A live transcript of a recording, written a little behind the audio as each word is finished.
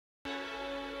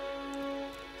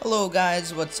Hello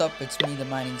guys, what's up? It's me, the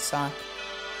Mining Sock.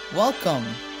 Welcome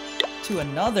to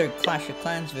another Clash of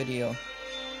Clans video.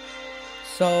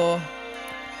 So,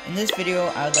 in this video,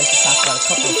 I would like to talk about a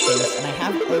couple of things, and I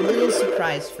have a little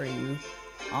surprise for you.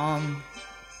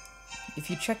 If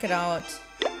you check it out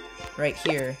right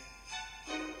here,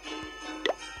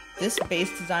 this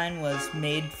base design was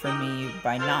made for me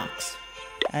by Nox.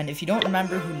 And if you don't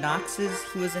remember who Nox is,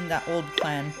 he was in that old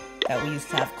clan that we used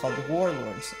to have called the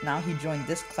Warlords. Now he joined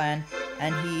this clan,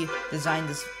 and he designed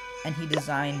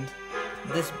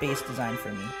this base design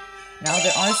for me. Now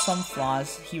there are some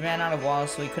flaws. He ran out of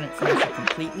walls, so he couldn't finish it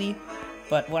completely.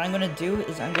 But what I'm gonna do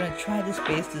is I'm gonna try this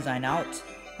base design out,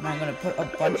 and I'm gonna put a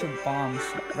bunch of bombs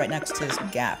right next to this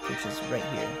gap, which is right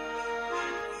here.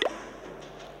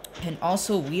 And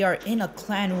also, we are in a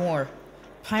clan war.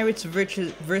 Pirates and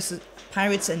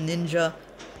Ninja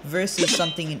versus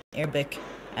something in Arabic.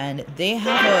 And they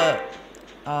have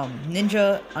a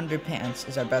Ninja Underpants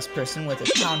is our best person with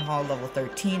a Town Hall level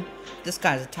 13. This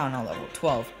guy's a Town Hall level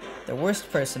 12. The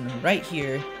worst person right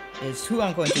here is who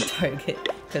I'm going to target,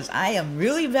 because I am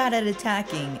really bad at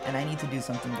attacking and I need to do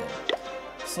something good.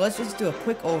 So let's just do a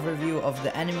quick overview of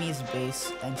the enemy's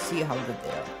base and see how good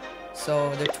they are.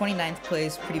 So they're 29th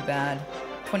place, pretty bad.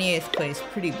 28th place,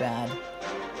 pretty bad.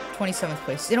 27th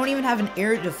place. They don't even have an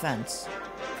air defense.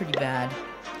 Pretty bad.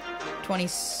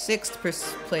 26th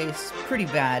place, pretty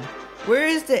bad. Where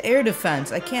is the air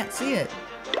defense? I can't see it.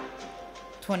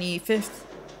 25th,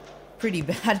 pretty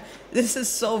bad. This is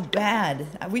so bad.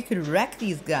 We could wreck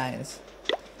these guys.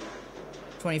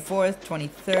 24th,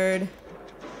 23rd.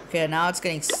 Okay, now it's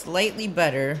getting slightly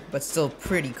better, but still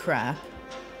pretty crap.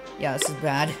 Yeah, this is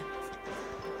bad.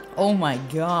 Oh my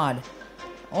god.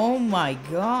 Oh my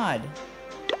god.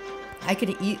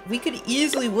 We could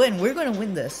easily win. We're gonna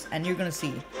win this, and you're gonna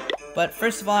see. But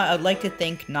first of all, I'd like to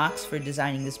thank Nox for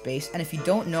designing this base. And if you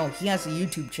don't know, he has a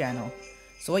YouTube channel.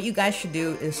 So what you guys should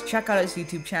do is check out his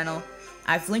YouTube channel.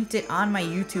 I've linked it on my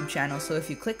YouTube channel. So if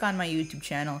you click on my YouTube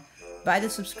channel, by the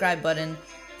subscribe button,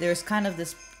 there's kind of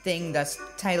this thing that's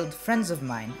titled Friends of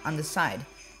Mine on the side.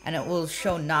 And it will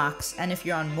show Nox. And if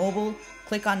you're on mobile,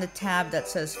 click on the tab that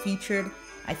says Featured,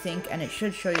 I think, and it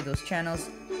should show you those channels.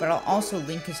 But I'll also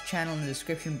link his channel in the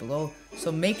description below,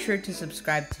 so make sure to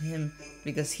subscribe to him,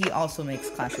 because he also makes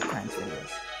Clash of Clans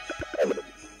videos.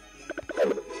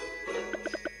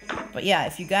 But yeah,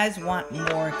 if you guys want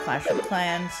more Clash of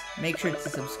Clans, make sure to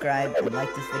subscribe and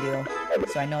like this video,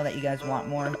 so I know that you guys want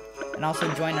more. And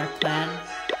also join our clan.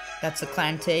 That's the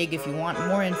clan tag. If you want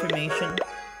more information,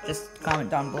 just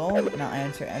comment down below, and I'll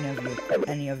answer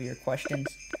any of your questions.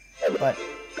 But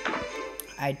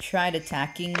I tried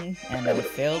attacking and I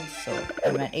failed, so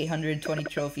I'm at 820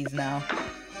 trophies now.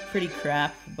 Pretty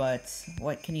crap, but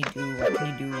what can you do? What can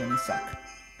you do when you suck?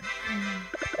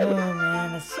 Oh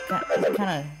man, it's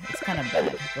kind of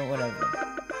bad, but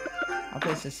whatever. I'll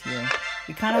place this here.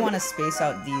 We kind of want to space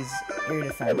out these air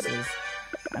defenses.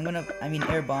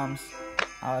 Air bombs.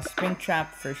 Spring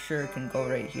trap for sure can go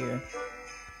right here.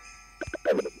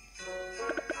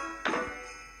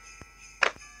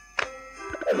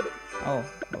 Oh,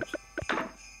 whoops.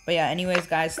 But yeah, anyways,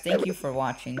 guys, thank you for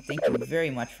watching. Thank you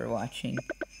very much for watching.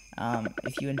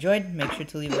 If you enjoyed, make sure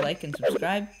to leave a like and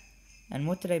subscribe. And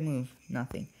what did I move?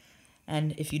 Nothing.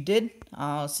 And if you did,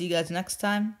 I'll see you guys next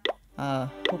time.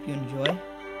 Hope you enjoy.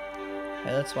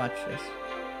 Alright, let's watch this.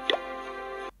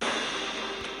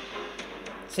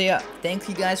 So yeah, thank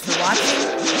you guys for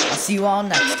watching. I'll see you all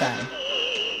next time.